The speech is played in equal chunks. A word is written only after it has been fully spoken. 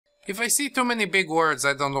If I see too many big words,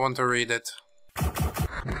 I don't want to read it.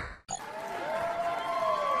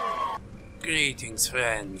 Greetings,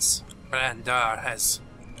 friends. Bran'dar has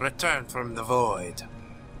returned from the void.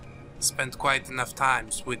 Spent quite enough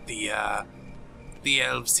times with the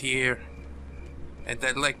elves here, and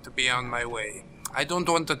I'd like to be on my way. I don't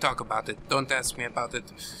want to talk about it. Don't ask me about it.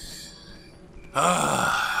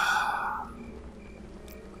 I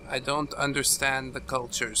don't understand the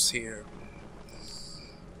cultures here.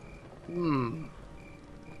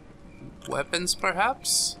 Weapons,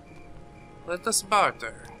 perhaps? Let us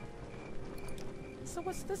barter. So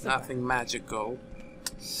what's this Nothing about? magical.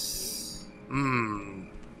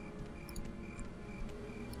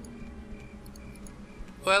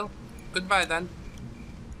 Well, goodbye then.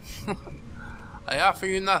 I offer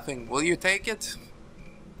you nothing. Will you take it?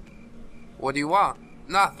 What do you want?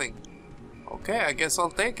 Nothing. Okay, I guess I'll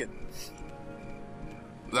take it.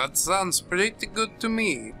 That sounds pretty good to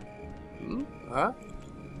me. Huh?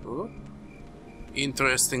 Oh.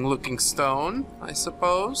 Interesting looking stone, I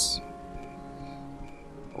suppose.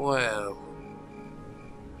 Well,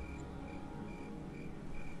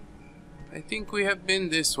 I think we have been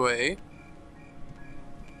this way,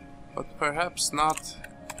 but perhaps not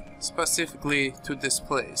specifically to this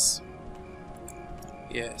place.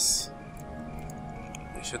 Yes,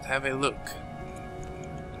 we should have a look.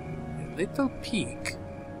 A little peek.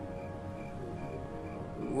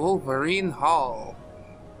 Wolverine Hall.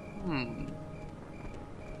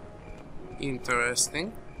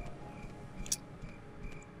 Interesting.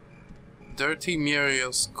 Dirty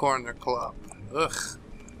Muriel's Corner Club. Ugh.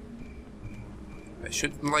 I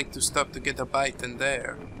shouldn't like to stop to get a bite in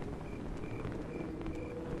there.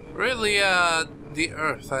 Really, the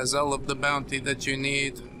earth has all of the bounty that you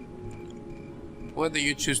need. Whether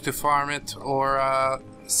you choose to farm it or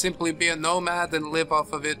simply be a nomad and live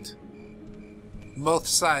off of it, both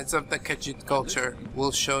sides of the Khajit culture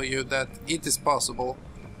will show you that it is possible.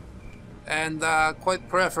 And quite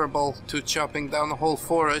preferable to chopping down a whole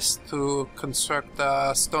forest to construct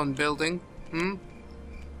a stone building.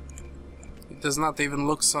 It does not even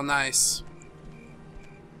look so nice.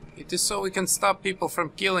 It is so we can stop people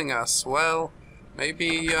from killing us. Well,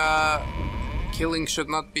 maybe killing should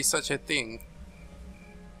not be such a thing.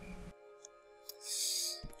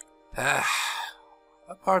 A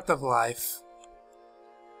part of life.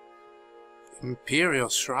 Imperial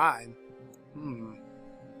Shrine.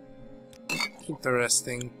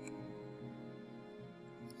 Interesting.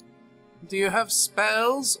 Do you have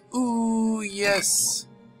spells? Ooh, yes.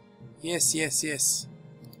 Yes.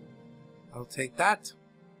 I'll take that.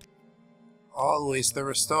 Always to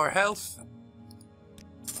restore health.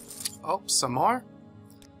 Oh, some more.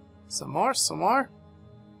 Some more.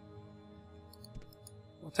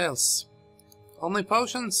 What else? Only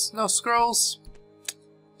potions? No scrolls?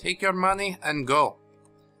 Take your money and go.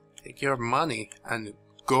 Take your money and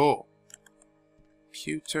go.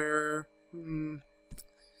 Pewter.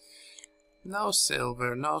 No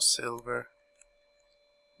silver.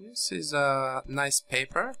 This is a nice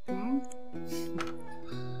paper. How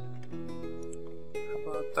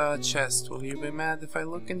about the chest? Will you be mad if I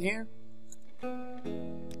look in here?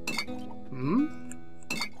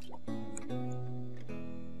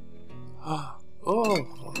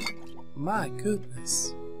 Oh, my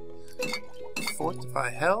goodness. Fortify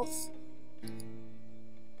health?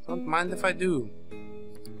 Don't mind if I do.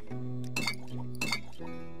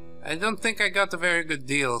 I don't think I got a very good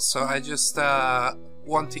deal, so I just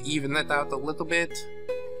want to even it out a little bit.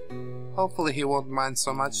 Hopefully he won't mind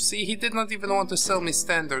so much. See, he did not even want to sell me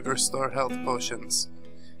standard restore health potions.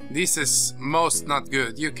 This is most not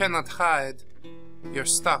good. You cannot hide your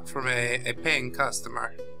stock from a paying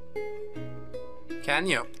customer. Can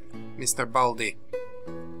you, Mr. Baldy?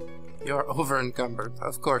 You're over encumbered.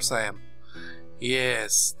 Of course I am.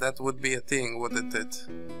 Yes, that would be a thing, wouldn't it?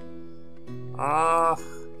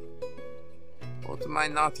 What am I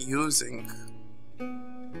not using?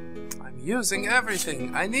 I'm using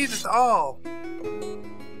everything. I need it all.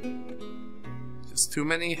 Just too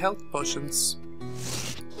many health potions.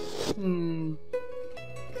 Maybe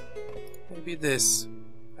this.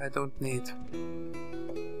 I don't need.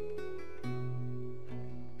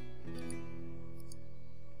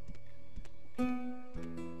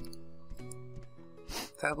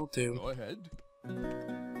 That'll do. Go ahead.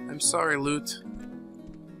 I'm sorry, Loot.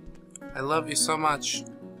 I love you so much,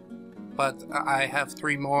 but I have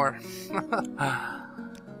 3 more. I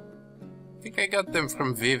think I got them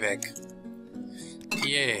from Vivek.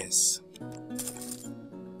 Yes.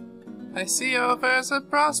 I see your affairs have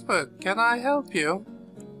prospered. Can I help you?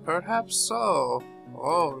 Perhaps so.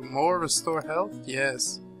 Oh, more restore health?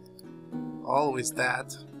 Yes. Always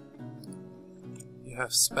that. You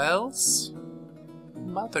have spells?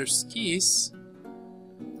 Mother's keys?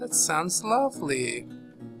 That sounds lovely.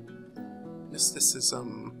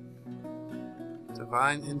 Mysticism.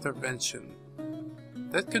 Divine intervention.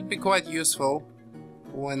 That could be quite useful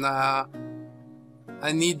when I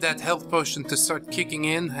need that health potion to start kicking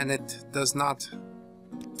in and it does not.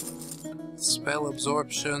 Spell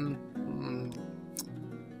absorption.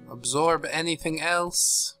 Absorb anything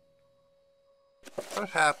else?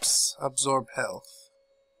 Perhaps absorb health.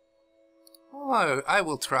 Oh, I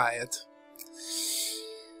will try it.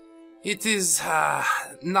 It is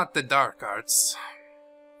not the dark arts.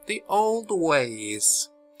 The old ways.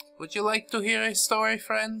 Would you like to hear a story,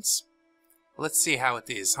 friends? Let's see how it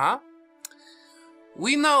is, huh?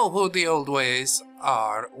 We know who the old ways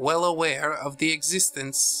are, well aware of the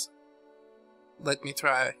existence. Let me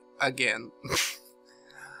try again.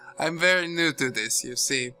 I'm very new to this, you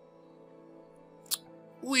see.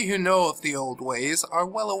 We who know of the old ways are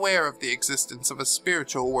well aware of the existence of a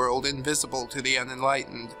spiritual world invisible to the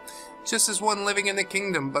unenlightened, just as one living in a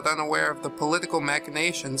kingdom but unaware of the political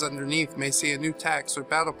machinations underneath may see a new tax or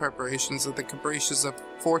battle preparations of the caprices of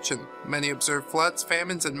fortune. Many observe floods,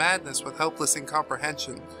 famines, and madness with helpless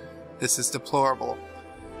incomprehension. This is deplorable.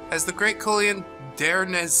 As the great Kulian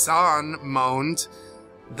Dernezan moaned,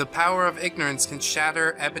 the power of ignorance can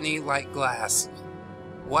shatter ebony like glass.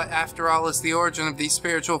 What, after all, is the origin of these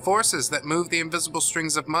spiritual forces that move the invisible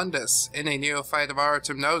strings of Mundus? Any neophyte of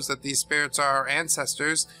Aratum knows that these spirits are our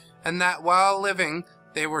ancestors, and that while living,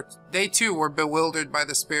 they too were bewildered by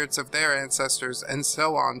the spirits of their ancestors, and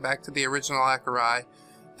so on, back to the original Acherai.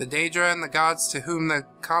 The Daedra and the gods to whom the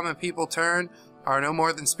common people turn are no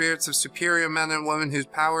more than spirits of superior men and women whose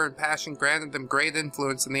power and passion granted them great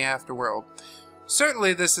influence in the afterworld.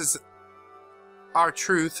 Certainly this is our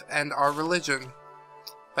truth and our religion.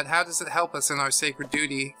 But how does it help us in our sacred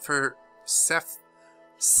duty for Selif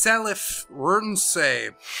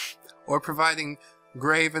Runse, or providing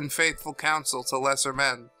grave and faithful counsel to lesser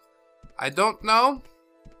men? I don't know.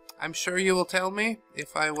 I'm sure you will tell me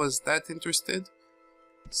if I was that interested.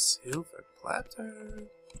 Silver platter.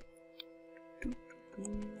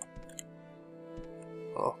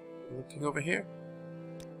 Oh, you looking over here?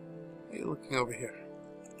 Are you looking over here?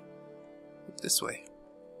 Look this way.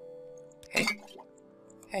 Hey.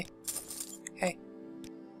 Hey. Hey.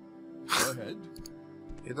 Go ahead.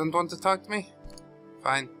 You don't want to talk to me?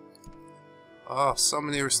 Fine. Oh, so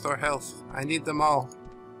many restore health. I need them all.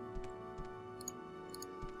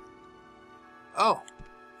 Oh.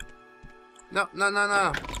 No, no, no,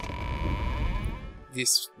 no.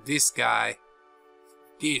 This guy.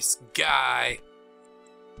 This guy.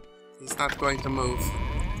 He's not going to move.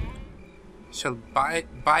 Shall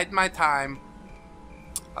bide my time.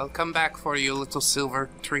 I'll come back for you, little silver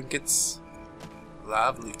trinkets.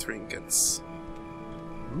 Lovely trinkets.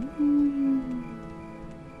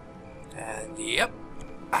 And yep.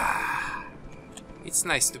 It's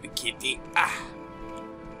nice to be kitty.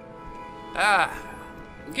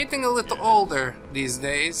 Getting a little older these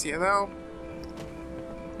days, you know?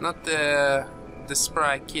 Not the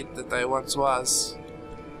spry kid that I once was.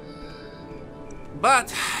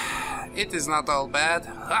 But it is not all bad.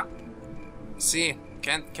 See,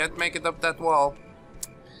 can't make it up that wall.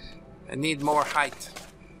 I need more height.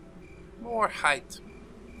 More height.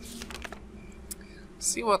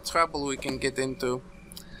 See what trouble we can get into.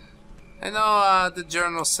 I know the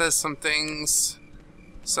journal says some things,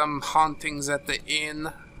 some hauntings at the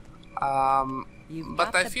inn,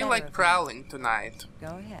 but I feel like prowling tonight.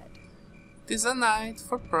 Go ahead. It is a night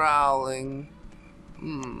for prowling.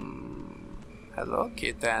 Hello,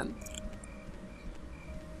 kitten.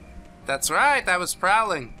 That's right, I was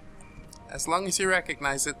prowling. As long as you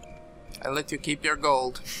recognize it, I'll let you keep your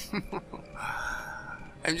gold.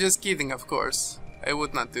 I'm just kidding, of course. I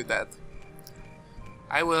would not do that.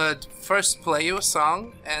 I would first play you a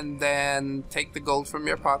song and then take the gold from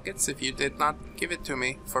your pockets if you did not give it to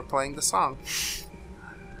me for playing the song.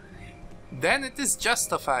 Then it is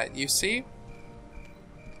justified, you see?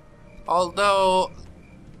 Although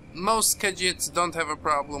most Khajits don't have a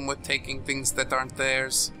problem with taking things that aren't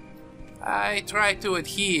theirs, I try to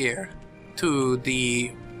adhere to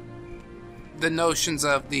the notions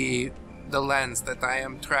of the lands that I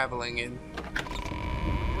am traveling in.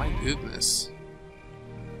 My goodness.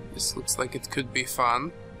 This looks like it could be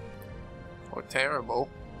fun. Or terrible.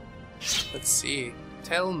 Let's see.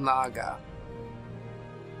 Tel Naga.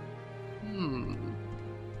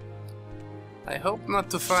 I hope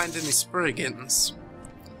not to find any Spriggans.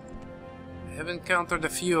 I have encountered a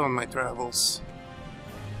few on my travels.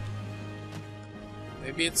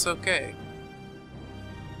 Maybe it's okay.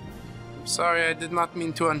 I'm sorry, I did not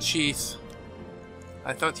mean to unsheath.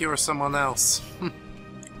 I thought you were someone else.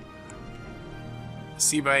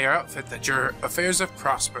 See by your outfit that your affairs have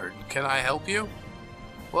prospered. Can I help you?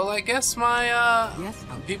 Well, I guess my, Yes,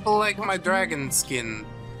 people like my dragon skin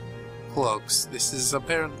cloaks. This is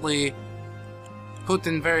apparently put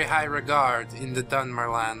in very high regard in the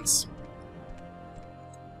Dunmerlands.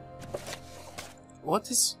 What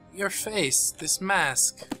is your face? This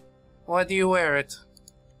mask? Why do you wear it?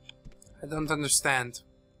 I don't understand.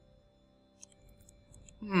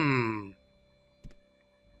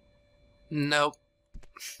 Nope.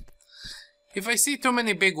 If I see too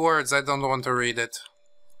many big words, I don't want to read it.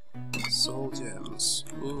 Soul gems.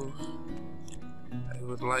 Ooh. I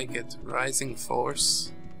would like it. Rising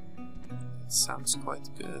force. It sounds quite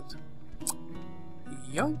good.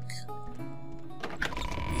 Yoink.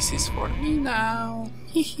 This is for me now.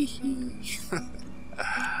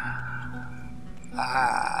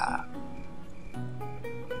 Ah.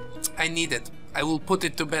 I need it. I will put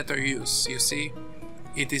it to better use, you see?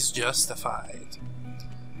 It is justified.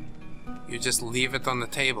 You just leave it on the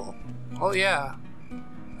table. Oh yeah.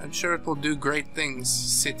 I'm sure it will do great things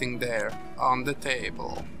sitting there on the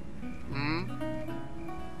table.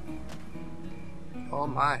 Oh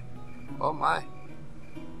my. Oh my.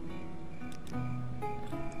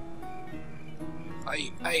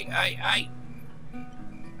 I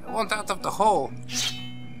want out of the hole.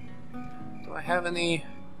 Do I have any?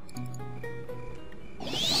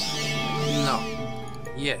 No.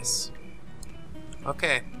 Yes.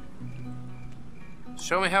 Okay.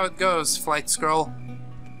 Show me how it goes, flight scroll.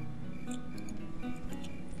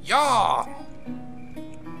 Yeah!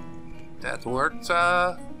 That worked,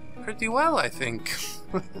 pretty well, I think.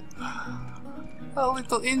 A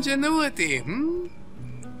little ingenuity,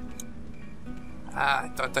 I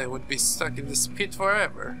thought I would be stuck in this pit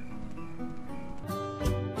forever.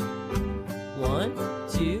 1,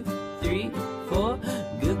 2, 3, 4.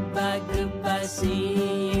 Goodbye, goodbye,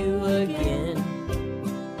 see you again.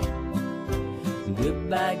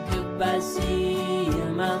 Goodbye, goodbye, see you,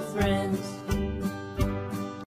 my friends.